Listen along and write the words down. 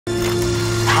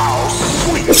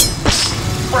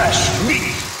fresh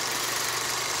meat.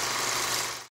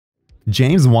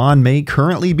 James Wan may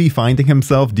currently be finding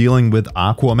himself dealing with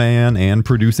Aquaman and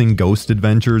producing ghost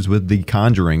adventures with the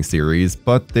Conjuring series,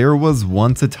 but there was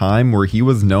once a time where he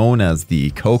was known as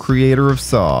the co-creator of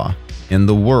Saw, and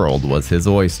the world was his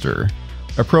oyster.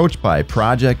 Approached by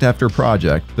project after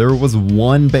project, there was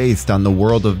one based on the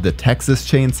world of the Texas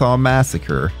Chainsaw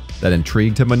Massacre that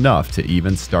intrigued him enough to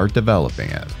even start developing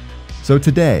it. So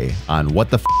today, on What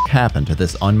the F Happened to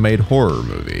This Unmade Horror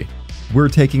Movie, we're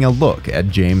taking a look at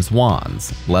James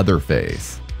Wan's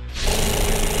Leatherface.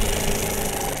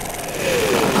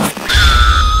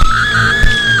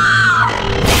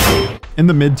 In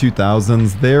the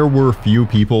mid-2000s, there were few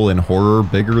people in horror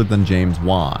bigger than James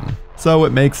Wan, so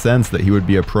it makes sense that he would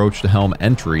be approached to helm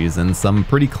entries in some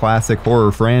pretty classic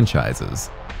horror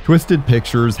franchises. Twisted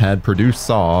Pictures had produced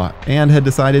Saw and had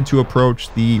decided to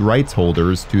approach the rights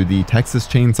holders to the Texas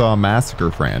Chainsaw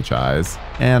Massacre franchise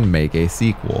and make a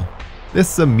sequel.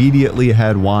 This immediately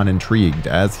had Wan intrigued,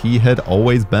 as he had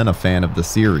always been a fan of the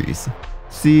series.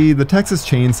 See, the Texas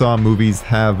Chainsaw movies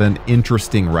have an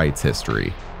interesting rights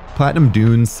history. Platinum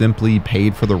Dunes simply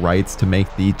paid for the rights to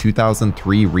make the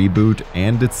 2003 reboot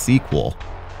and its sequel,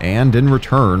 and in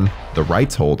return, the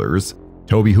rights holders,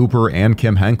 Tobe Hooper and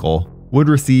Kim Henkel, would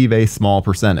receive a small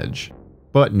percentage,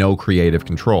 but no creative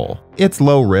control. It's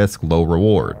low risk, low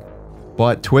reward.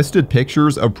 But Twisted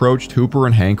Pictures approached Hooper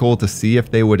and Henkel to see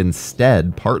if they would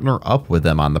instead partner up with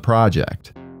them on the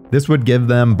project. This would give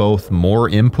them both more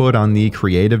input on the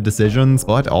creative decisions,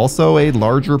 but also a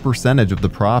larger percentage of the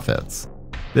profits.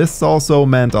 This also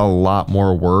meant a lot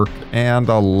more work and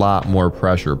a lot more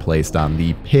pressure placed on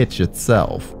the pitch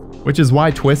itself, which is why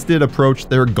Twisted approached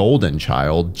their golden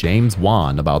child, James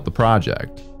Wan, about the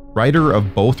project. Writer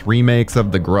of both remakes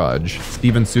of The Grudge,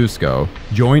 Steven Susko,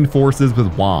 joined forces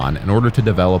with Wan in order to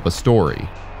develop a story.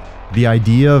 The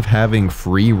idea of having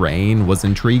free reign was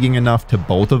intriguing enough to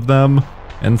both of them,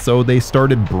 and so they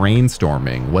started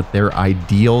brainstorming what their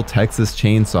ideal Texas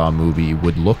Chainsaw movie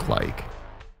would look like.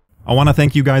 I want to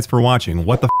thank you guys for watching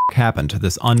What the F Happened to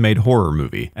This Unmade Horror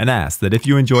Movie, and ask that if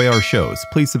you enjoy our shows,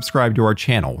 please subscribe to our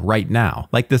channel right now,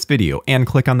 like this video, and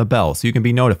click on the bell so you can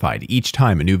be notified each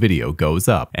time a new video goes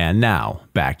up. And now,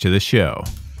 back to the show.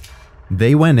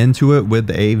 They went into it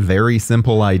with a very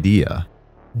simple idea.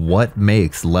 What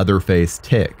makes Leatherface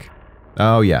tick?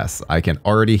 Oh yes, I can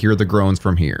already hear the groans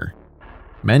from here.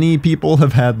 Many people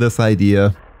have had this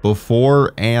idea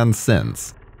before and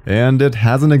since, and it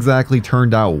hasn't exactly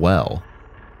turned out well.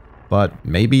 But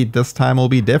maybe this time will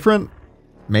be different?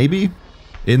 Maybe?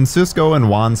 In Susko and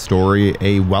Wan's story,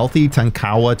 a wealthy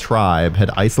Tonkawa tribe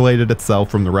had isolated itself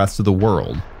from the rest of the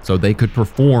world so they could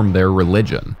perform their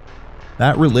religion.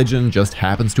 That religion just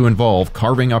happens to involve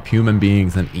carving up human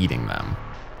beings and eating them.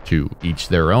 To each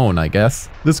their own, I guess.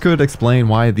 This could explain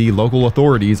why the local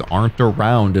authorities aren't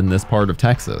around in this part of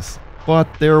Texas. But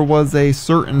there was a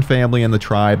certain family in the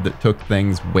tribe that took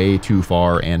things way too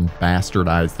far and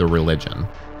bastardized the religion.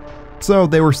 So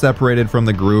they were separated from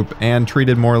the group and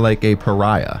treated more like a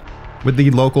pariah, with the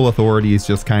local authorities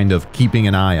just kind of keeping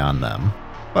an eye on them.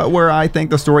 But where I think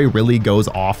the story really goes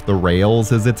off the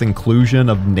rails is its inclusion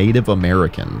of Native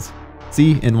Americans.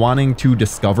 See, in wanting to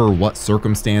discover what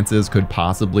circumstances could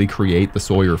possibly create the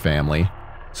Sawyer family,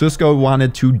 Susko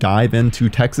wanted to dive into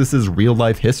Texas's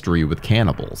real-life history with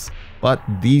cannibals. But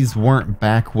these weren't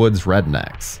backwoods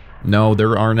rednecks. No,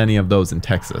 there aren't any of those in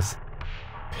Texas.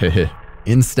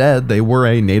 Instead, they were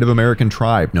a Native American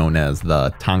tribe known as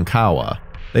the Tonkawa.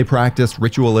 They practiced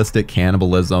ritualistic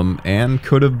cannibalism and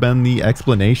could have been the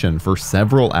explanation for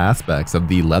several aspects of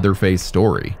the Leatherface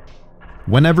story.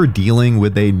 Whenever dealing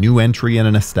with a new entry in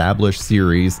an established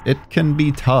series, it can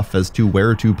be tough as to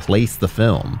where to place the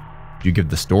film. Do you give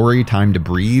the story time to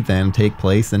breathe and take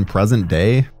place in present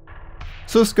day?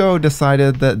 Susko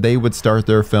decided that they would start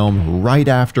their film right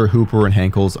after Hooper and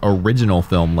Henkel's original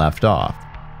film left off,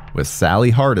 with Sally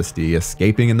Hardesty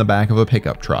escaping in the back of a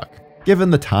pickup truck.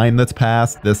 Given the time that's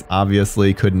passed, this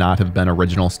obviously could not have been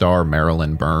original star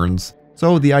Marilyn Burns,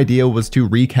 so the idea was to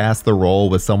recast the role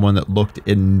with someone that looked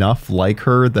enough like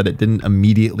her that it didn't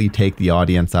immediately take the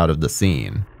audience out of the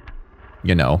scene.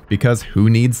 You know, because who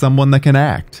needs someone that can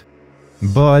act?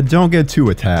 But don't get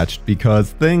too attached,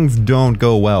 because things don't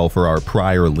go well for our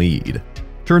prior lead.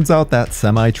 Turns out that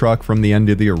semi-truck from the end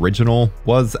of the original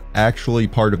was actually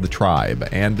part of the tribe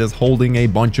and is holding a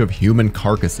bunch of human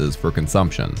carcasses for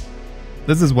consumption.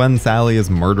 This is when Sally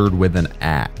is murdered with an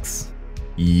axe.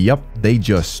 Yup, they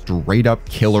just straight up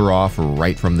kill her off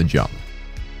right from the jump.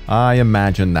 I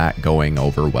imagine that going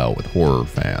over well with horror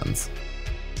fans.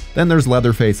 Then there's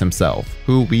Leatherface himself,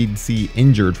 who we'd see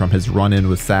injured from his run-in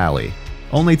with Sally,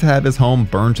 only to have his home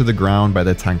burned to the ground by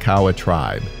the Tonkawa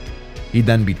tribe. He'd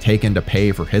then be taken to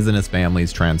pay for his and his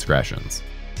family's transgressions.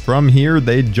 From here,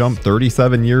 they'd jump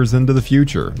 37 years into the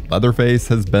future. Leatherface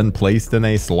has been placed in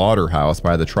a slaughterhouse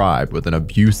by the tribe with an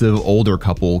abusive older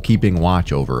couple keeping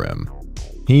watch over him.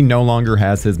 He no longer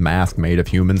has his mask made of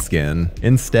human skin.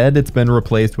 Instead, it's been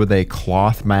replaced with a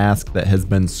cloth mask that has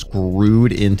been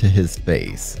screwed into his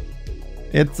face.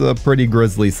 It's a pretty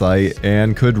grisly sight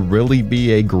and could really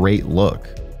be a great look.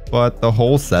 But the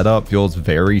whole setup feels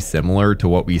very similar to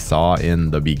what we saw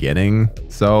in the beginning,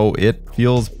 so it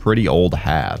feels pretty old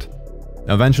hat.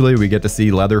 Eventually we get to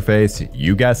see Leatherface,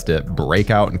 you guessed it, break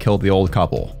out and kill the old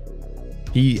couple.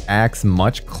 He acts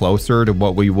much closer to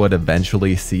what we would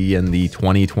eventually see in the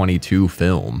 2022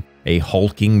 film, a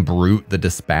hulking brute that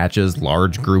dispatches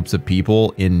large groups of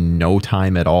people in no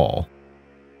time at all.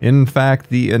 In fact,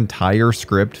 the entire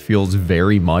script feels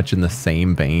very much in the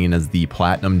same vein as the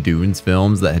Platinum Dunes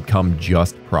films that had come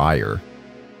just prior.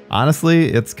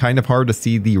 Honestly, it's kind of hard to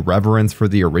see the reverence for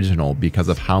the original because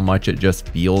of how much it just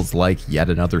feels like yet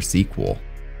another sequel.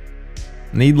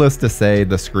 Needless to say,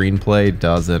 the screenplay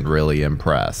doesn't really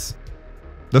impress.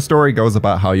 The story goes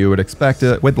about how you would expect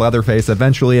it, with Leatherface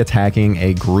eventually attacking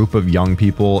a group of young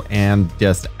people and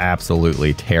just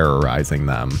absolutely terrorizing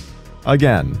them.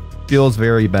 Again, feels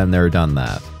very been there, done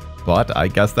that. But I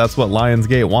guess that's what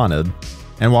Lionsgate wanted.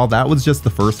 And while that was just the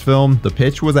first film, the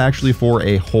pitch was actually for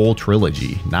a whole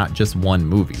trilogy, not just one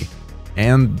movie.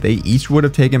 And they each would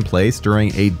have taken place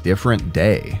during a different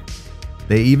day.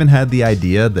 They even had the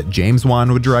idea that James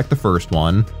Wan would direct the first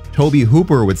one, Tobe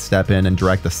Hooper would step in and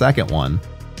direct the second one,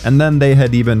 and then they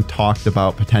had even talked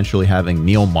about potentially having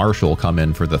Neil Marshall come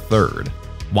in for the third.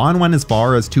 Wan went as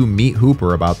far as to meet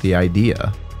Hooper about the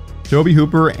idea. Tobe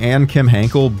Hooper and Kim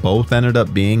Henkel both ended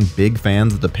up being big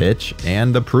fans of the pitch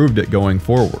and approved it going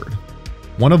forward.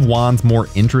 One of Wan's more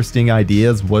interesting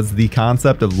ideas was the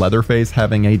concept of Leatherface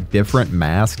having a different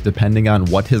mask depending on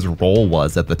what his role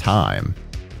was at the time.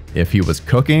 If he was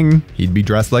cooking, he'd be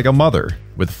dressed like a mother,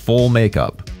 with full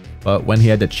makeup. But when he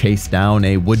had to chase down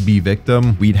a would-be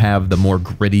victim, we'd have the more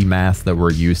gritty mask that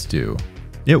we're used to.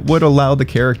 It would allow the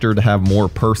character to have more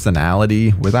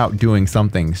personality without doing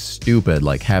something stupid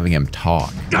like having him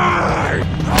talk.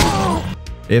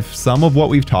 If some of what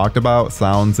we've talked about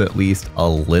sounds at least a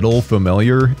little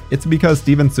familiar, it's because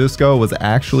Steven Susko was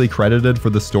actually credited for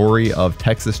the story of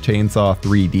Texas Chainsaw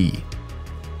 3D.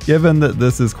 Given that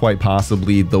this is quite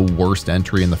possibly the worst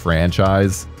entry in the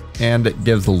franchise, and it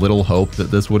gives little hope that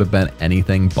this would have been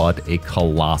anything but a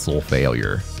colossal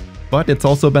failure. But it's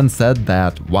also been said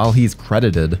that, while he's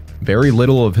credited, very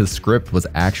little of his script was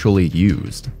actually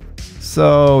used.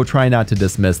 So try not to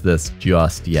dismiss this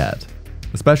just yet,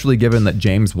 especially given that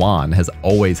James Wan has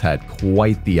always had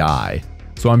quite the eye,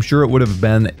 so I'm sure it would have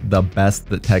been the best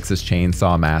that Texas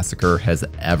Chainsaw Massacre has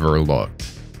ever looked.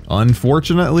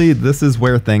 Unfortunately, this is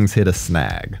where things hit a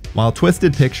snag. While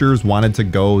Twisted Pictures wanted to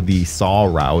go the Saw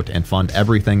route and fund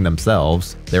everything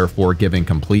themselves, therefore giving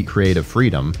complete creative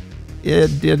freedom,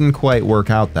 it didn't quite work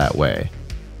out that way.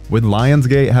 With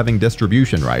Lionsgate having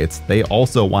distribution rights, they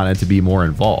also wanted to be more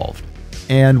involved.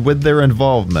 And with their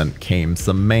involvement came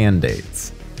some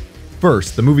mandates.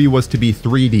 First, the movie was to be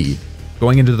 3D.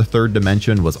 Going into the third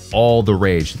dimension was all the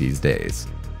rage these days.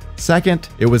 Second,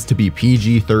 it was to be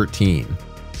PG-13.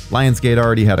 Lionsgate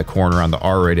already had a corner on the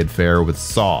R-rated fare with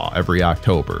Saw every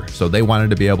October, so they wanted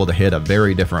to be able to hit a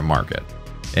very different market.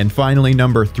 And finally,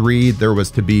 number 3, there was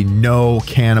to be no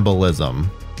cannibalism.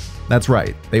 That's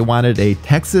right, they wanted a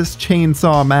Texas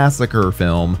Chainsaw Massacre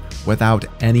film without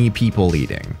any people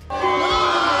eating.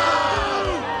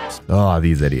 Oh,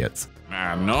 these idiots.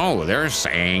 No, they're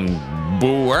saying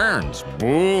boo earns,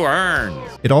 boo earns.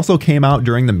 It also came out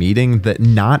during the meeting that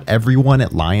not everyone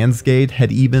at Lionsgate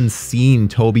had even seen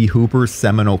Tobe Hooper's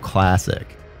seminal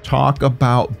classic. Talk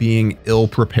about being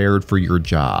ill-prepared for your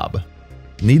job.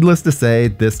 Needless to say,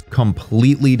 this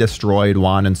completely destroyed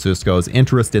Wan and Susko's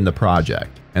interest in the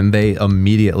project, and they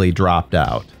immediately dropped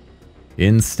out.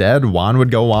 Instead, Wan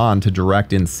would go on to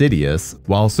direct Insidious,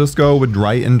 while Susko would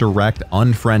write and direct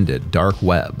Unfriended: Dark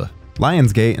Web.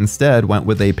 Lionsgate instead went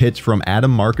with a pitch from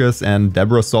Adam Marcus and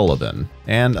Deborah Sullivan,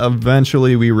 and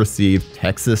eventually we received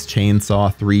Texas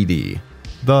Chainsaw 3D.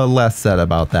 The less said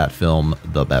about that film,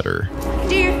 the better.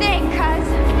 Do your thing,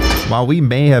 cuz. While we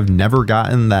may have never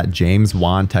gotten that James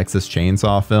Wan Texas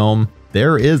Chainsaw film,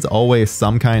 there is always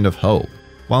some kind of hope.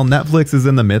 While Netflix is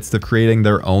in the midst of creating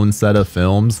their own set of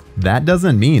films, that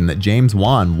doesn't mean that James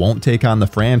Wan won't take on the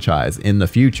franchise in the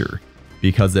future.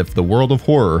 Because if the world of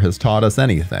horror has taught us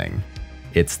anything,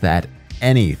 it's that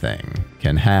anything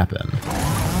can happen.